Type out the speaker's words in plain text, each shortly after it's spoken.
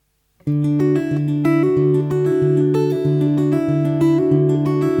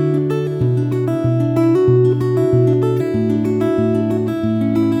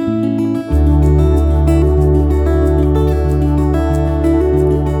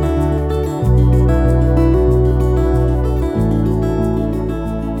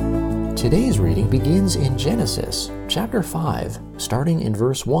Today's reading begins in Genesis, chapter 5, starting in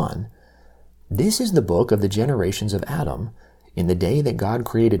verse 1. This is the book of the generations of Adam. In the day that God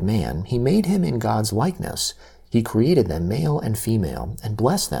created man, he made him in God's likeness. He created them male and female, and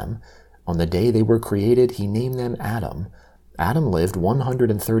blessed them. On the day they were created, he named them Adam. Adam lived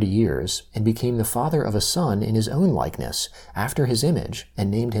 130 years, and became the father of a son in his own likeness, after his image,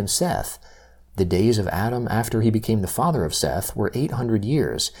 and named him Seth. The days of Adam after he became the father of Seth were 800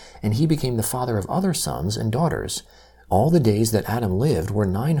 years, and he became the father of other sons and daughters. All the days that Adam lived were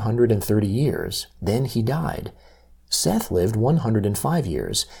 930 years. Then he died. Seth lived 105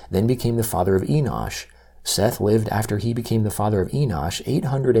 years, then became the father of Enosh. Seth lived after he became the father of Enosh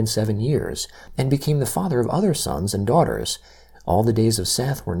 807 years, and became the father of other sons and daughters. All the days of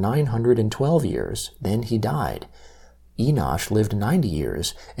Seth were 912 years. Then he died. Enosh lived 90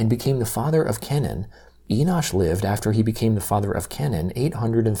 years, and became the father of Kenan. Enosh lived after he became the father of Kenan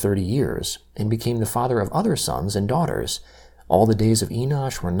 830 years, and became the father of other sons and daughters. All the days of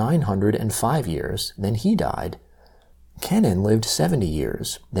Enosh were 905 years. Then he died. Kenan lived 70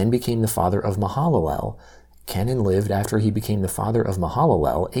 years, then became the father of Mahalalel. Kenan lived after he became the father of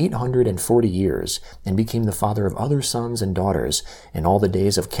Mahalalel 840 years, and became the father of other sons and daughters, and all the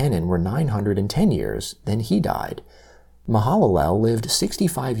days of Kenan were 910 years. Then he died. Mahalalel lived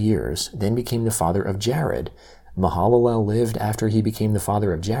 65 years, then became the father of Jared. Mahalalel lived after he became the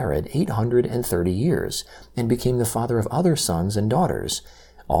father of Jared 830 years, and became the father of other sons and daughters.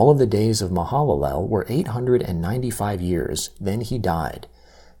 All of the days of Mahalalel were 895 years, then he died.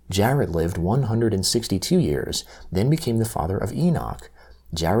 Jared lived 162 years, then became the father of Enoch.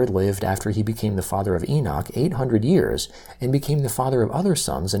 Jared lived after he became the father of Enoch 800 years, and became the father of other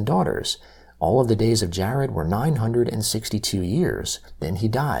sons and daughters. All of the days of Jared were 962 years. Then he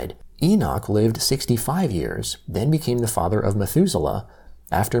died. Enoch lived 65 years, then became the father of Methuselah.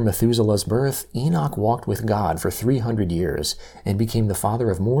 After Methuselah's birth, Enoch walked with God for 300 years, and became the father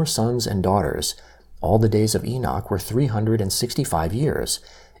of more sons and daughters. All the days of Enoch were 365 years.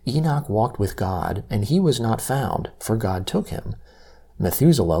 Enoch walked with God, and he was not found, for God took him.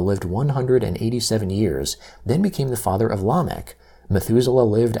 Methuselah lived 187 years, then became the father of Lamech. Methuselah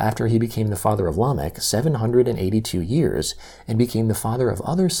lived after he became the father of Lamech 782 years, and became the father of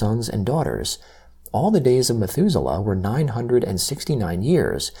other sons and daughters. All the days of Methuselah were 969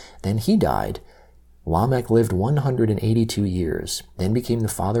 years. Then he died. Lamech lived 182 years, then became the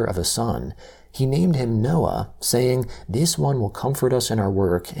father of a son. He named him Noah, saying, "This one will comfort us in our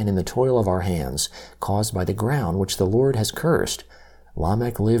work and in the toil of our hands, caused by the ground which the Lord has cursed."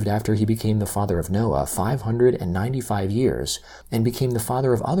 Lamech lived after he became the father of Noah 595 years, and became the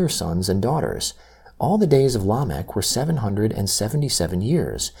father of other sons and daughters. All the days of Lamech were 777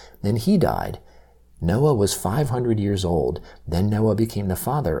 years. Then he died. Noah was 500 years old. Then Noah became the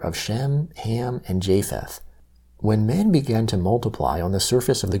father of Shem, Ham, and Japheth. When men began to multiply on the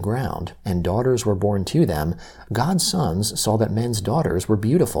surface of the ground, and daughters were born to them, God's sons saw that men's daughters were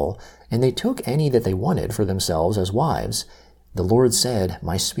beautiful, and they took any that they wanted for themselves as wives. The Lord said,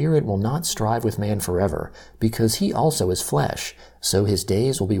 "My spirit will not strive with man forever, because he also is flesh, so his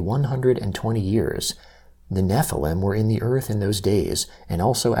days will be 120 years. The Nephilim were in the earth in those days, and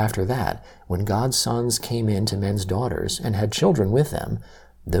also after that, when God's sons came in to men's daughters, and had children with them.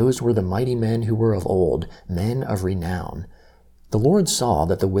 Those were the mighty men who were of old, men of renown. The Lord saw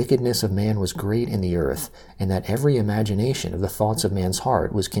that the wickedness of man was great in the earth, and that every imagination of the thoughts of man's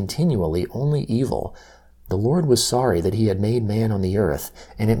heart was continually only evil. The Lord was sorry that he had made man on the earth,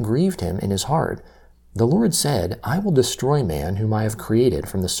 and it grieved him in his heart. The Lord said, "I will destroy man whom I have created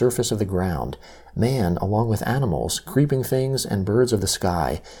from the surface of the ground, man along with animals, creeping things, and birds of the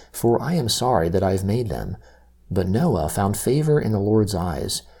sky, for I am sorry that I have made them." But Noah found favor in the Lord's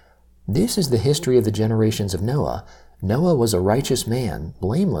eyes. This is the history of the generations of Noah. Noah was a righteous man,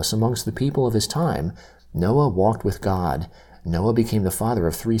 blameless amongst the people of his time. Noah walked with God. Noah became the father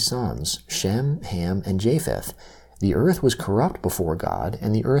of 3 sons, Shem, Ham, and Japheth. The earth was corrupt before God,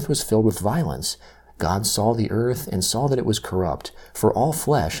 and the earth was filled with violence. God saw the earth and saw that it was corrupt, for all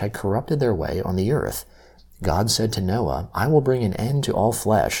flesh had corrupted their way on the earth. God said to Noah, "I will bring an end to all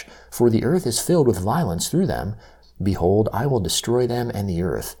flesh, for the earth is filled with violence through them. Behold, I will destroy them and the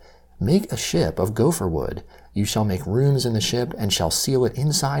earth. Make a ship of gopher wood. You shall make rooms in the ship, and shall seal it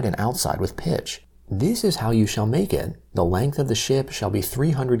inside and outside with pitch. This is how you shall make it. The length of the ship shall be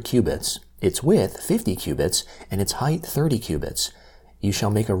 300 cubits, its width 50 cubits, and its height 30 cubits. You shall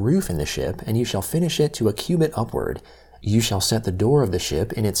make a roof in the ship, and you shall finish it to a cubit upward. You shall set the door of the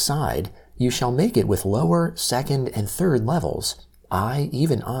ship in its side. You shall make it with lower, second, and third levels. I,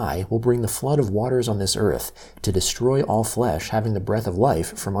 even I, will bring the flood of waters on this earth, to destroy all flesh having the breath of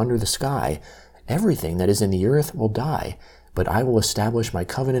life from under the sky. Everything that is in the earth will die, but I will establish my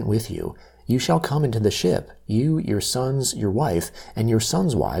covenant with you. You shall come into the ship, you, your sons, your wife, and your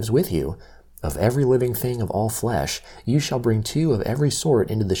sons' wives with you. Of every living thing of all flesh, you shall bring 2 of every sort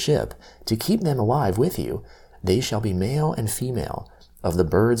into the ship, to keep them alive with you. They shall be male and female. Of the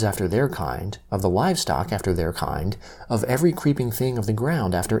birds after their kind, of the livestock after their kind, of every creeping thing of the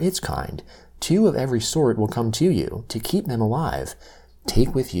ground after its kind, 2 of every sort will come to you, to keep them alive.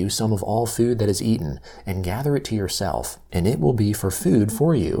 Take with you some of all food that is eaten, and gather it to yourself, and it will be for food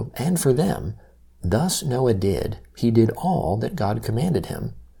for you and for them. Thus Noah did. He did all that God commanded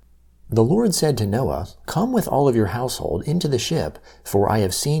him. The Lord said to Noah, Come with all of your household into the ship, for I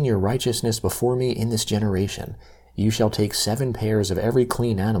have seen your righteousness before me in this generation. You shall take 7 pairs of every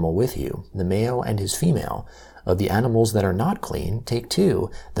clean animal with you, the male and his female. Of the animals that are not clean, take 2,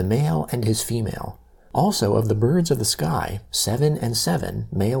 the male and his female. Also of the birds of the sky, 7 and 7,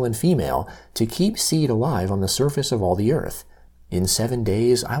 male and female, to keep seed alive on the surface of all the earth. In 7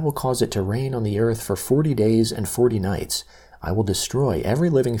 days I will cause it to rain on the earth for 40 days and 40 nights. I will destroy every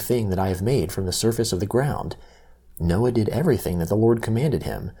living thing that I have made from the surface of the ground. Noah did everything that the Lord commanded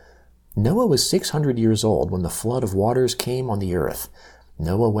him. Noah was 600 years old when the flood of waters came on the earth.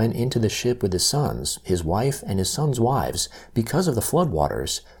 Noah went into the ship with his sons, his wife, and his sons' wives, because of the flood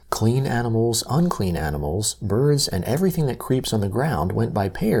waters. Clean animals, unclean animals, birds, and everything that creeps on the ground went by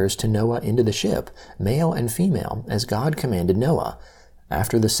pairs to Noah into the ship, male and female, as God commanded Noah.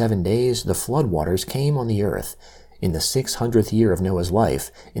 After the 7 days, the flood waters came on the earth. In the 600th year of Noah's life,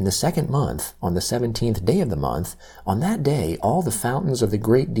 in the 2nd month, on the 17th day of the month, on that day all the fountains of the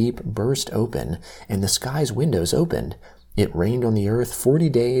great deep burst open, and the sky's windows opened. It rained on the earth 40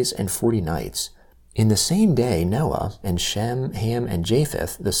 days and 40 nights. In the same day Noah, and Shem, Ham, and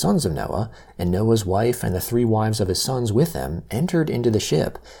Japheth, the sons of Noah, and Noah's wife and the 3 wives of his sons with them, entered into the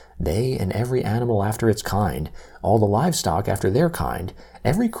ship, they and every animal after its kind, all the livestock after their kind,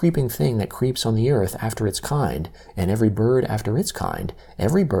 every creeping thing that creeps on the earth after its kind, and every bird after its kind,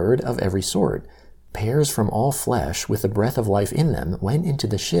 every bird of every sort. Pairs from all flesh with the breath of life in them went into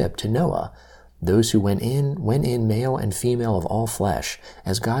the ship to Noah. Those who went in male and female of all flesh,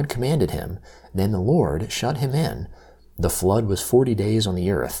 as God commanded him. Then the Lord shut him in. The flood was 40 days on the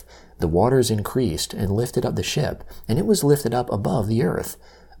earth. The waters increased and lifted up the ship, and it was lifted up above the earth.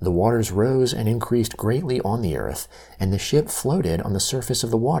 The waters rose and increased greatly on the earth, and the ship floated on the surface of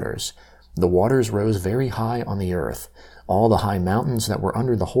the waters. The waters rose very high on the earth. All the high mountains that were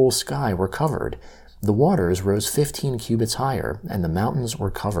under the whole sky were covered. The waters rose 15 cubits higher, and the mountains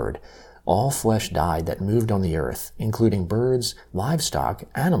were covered. All flesh died that moved on the earth, including birds, livestock,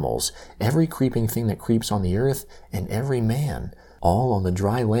 animals, every creeping thing that creeps on the earth, and every man. All on the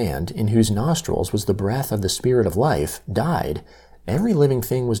dry land, in whose nostrils was the breath of the Spirit of life, died. Every living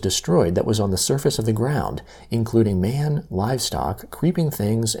thing was destroyed that was on the surface of the ground, including man, livestock, creeping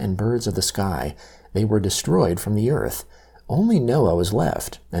things, and birds of the sky. They were destroyed from the earth. Only Noah was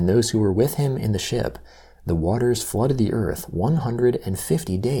left, and those who were with him in the ship. The waters flooded the earth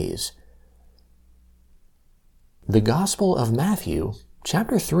 150 days. The Gospel of Matthew,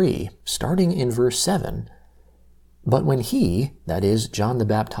 chapter 3, starting in verse 7. But when he, that is, John the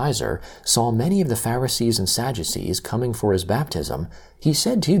Baptizer, saw many of the Pharisees and Sadducees coming for his baptism, he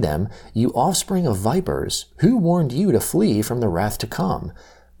said to them, You offspring of vipers, who warned you to flee from the wrath to come?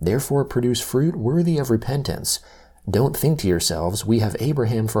 Therefore produce fruit worthy of repentance. Don't think to yourselves, We have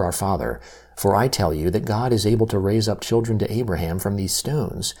Abraham for our father. For I tell you that God is able to raise up children to Abraham from these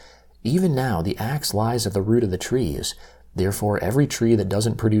stones. Even now the axe lies at the root of the trees. Therefore every tree that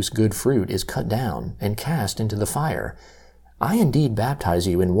doesn't produce good fruit is cut down and cast into the fire. I indeed baptize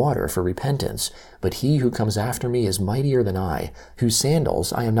you in water for repentance, but he who comes after me is mightier than I, whose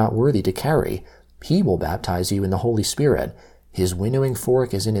sandals I am not worthy to carry. He will baptize you in the Holy Spirit. His winnowing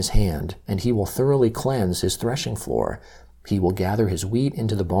fork is in his hand, and he will thoroughly cleanse his threshing floor. He will gather his wheat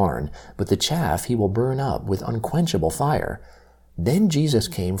into the barn, but the chaff he will burn up with unquenchable fire. Then Jesus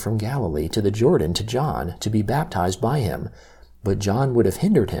came from Galilee to the Jordan to John to be baptized by him. But John would have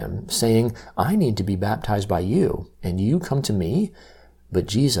hindered him, saying, I need to be baptized by you, and you come to me? But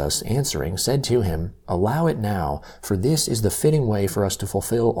Jesus, answering, said to him, Allow it now, for this is the fitting way for us to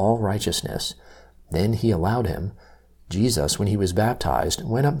fulfill all righteousness. Then he allowed him. Jesus, when he was baptized,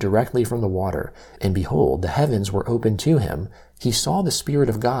 went up directly from the water, and behold, the heavens were opened to him. He saw the Spirit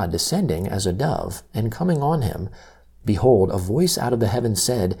of God descending as a dove, and coming on him. Behold, a voice out of the heavens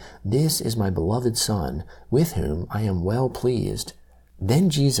said, "This is my beloved Son, with whom I am well pleased." Then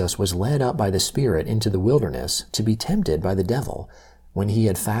Jesus was led up by the Spirit into the wilderness to be tempted by the devil. When he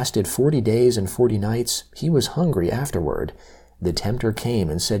had fasted 40 days and 40 nights, he was hungry afterward. The tempter came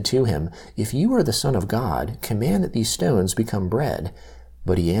and said to him, "If you are the Son of God, command that these stones become bread."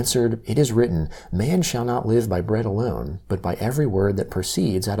 But he answered, "It is written, man shall not live by bread alone, but by every word that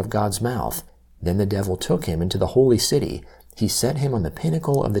proceeds out of God's mouth." Then the devil took him into the holy city. He set him on the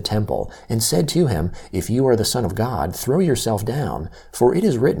pinnacle of the temple, and said to him, "If you are the Son of God, throw yourself down, for it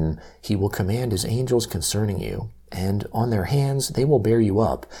is written, he will command his angels concerning you, and on their hands they will bear you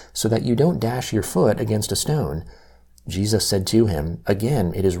up, so that you don't dash your foot against a stone." Jesus said to him,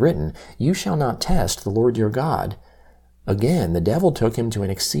 "Again it is written, you shall not test the Lord your God." Again the devil took him to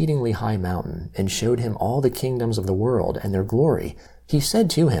an exceedingly high mountain, and showed him all the kingdoms of the world and their glory. He said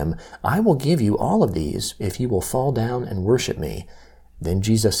to him, "I will give you all of these, if you will fall down and worship me." Then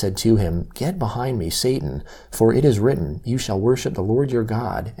Jesus said to him, "Get behind me, Satan, for it is written, you shall worship the Lord your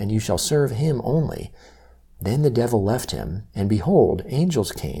God, and you shall serve him only." Then the devil left him, and behold,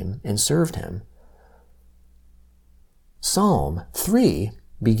 angels came and served him. Psalm 3,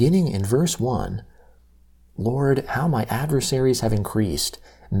 beginning in verse 1. Lord, how my adversaries have increased.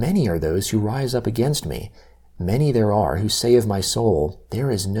 Many are those who rise up against me. Many there are who say of my soul,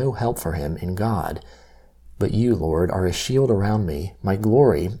 there is no help for him in God. But you, Lord, are a shield around me, my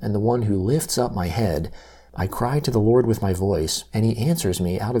glory, and the one who lifts up my head. I cry to the Lord with my voice, and he answers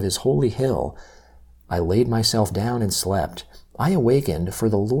me out of his holy hill. I laid myself down and slept. I awakened, for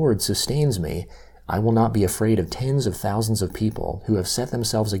the Lord sustains me. I will not be afraid of tens of thousands of people who have set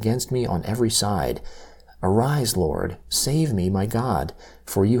themselves against me on every side. Arise, Lord, save me, my God,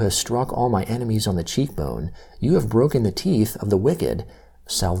 for you have struck all my enemies on the cheekbone. You have broken the teeth of the wicked.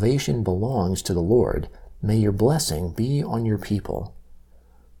 Salvation belongs to the Lord. May your blessing be on your people.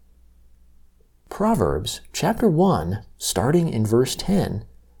 Proverbs chapter 1, starting in verse 10.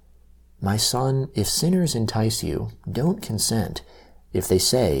 My son, if sinners entice you, don't consent. If they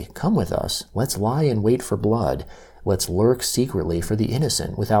say, come with us, let's lie in wait for blood. Let's lurk secretly for the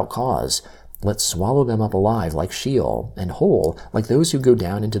innocent without cause. Let's swallow them up alive like Sheol, and whole like those who go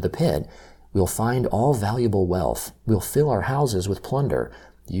down into the pit. We'll find all valuable wealth. We'll fill our houses with plunder.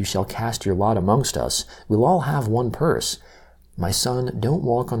 You shall cast your lot amongst us. We'll all have one purse. My son, don't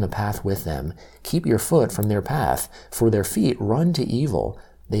walk on the path with them. Keep your foot from their path, for their feet run to evil.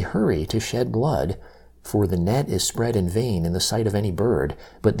 They hurry to shed blood. For the net is spread in vain in the sight of any bird,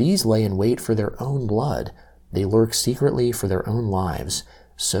 but these lay in wait for their own blood. They lurk secretly for their own lives.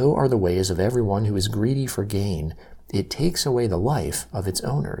 So are the ways of everyone who is greedy for gain. It takes away the life of its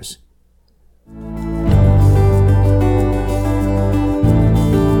owners.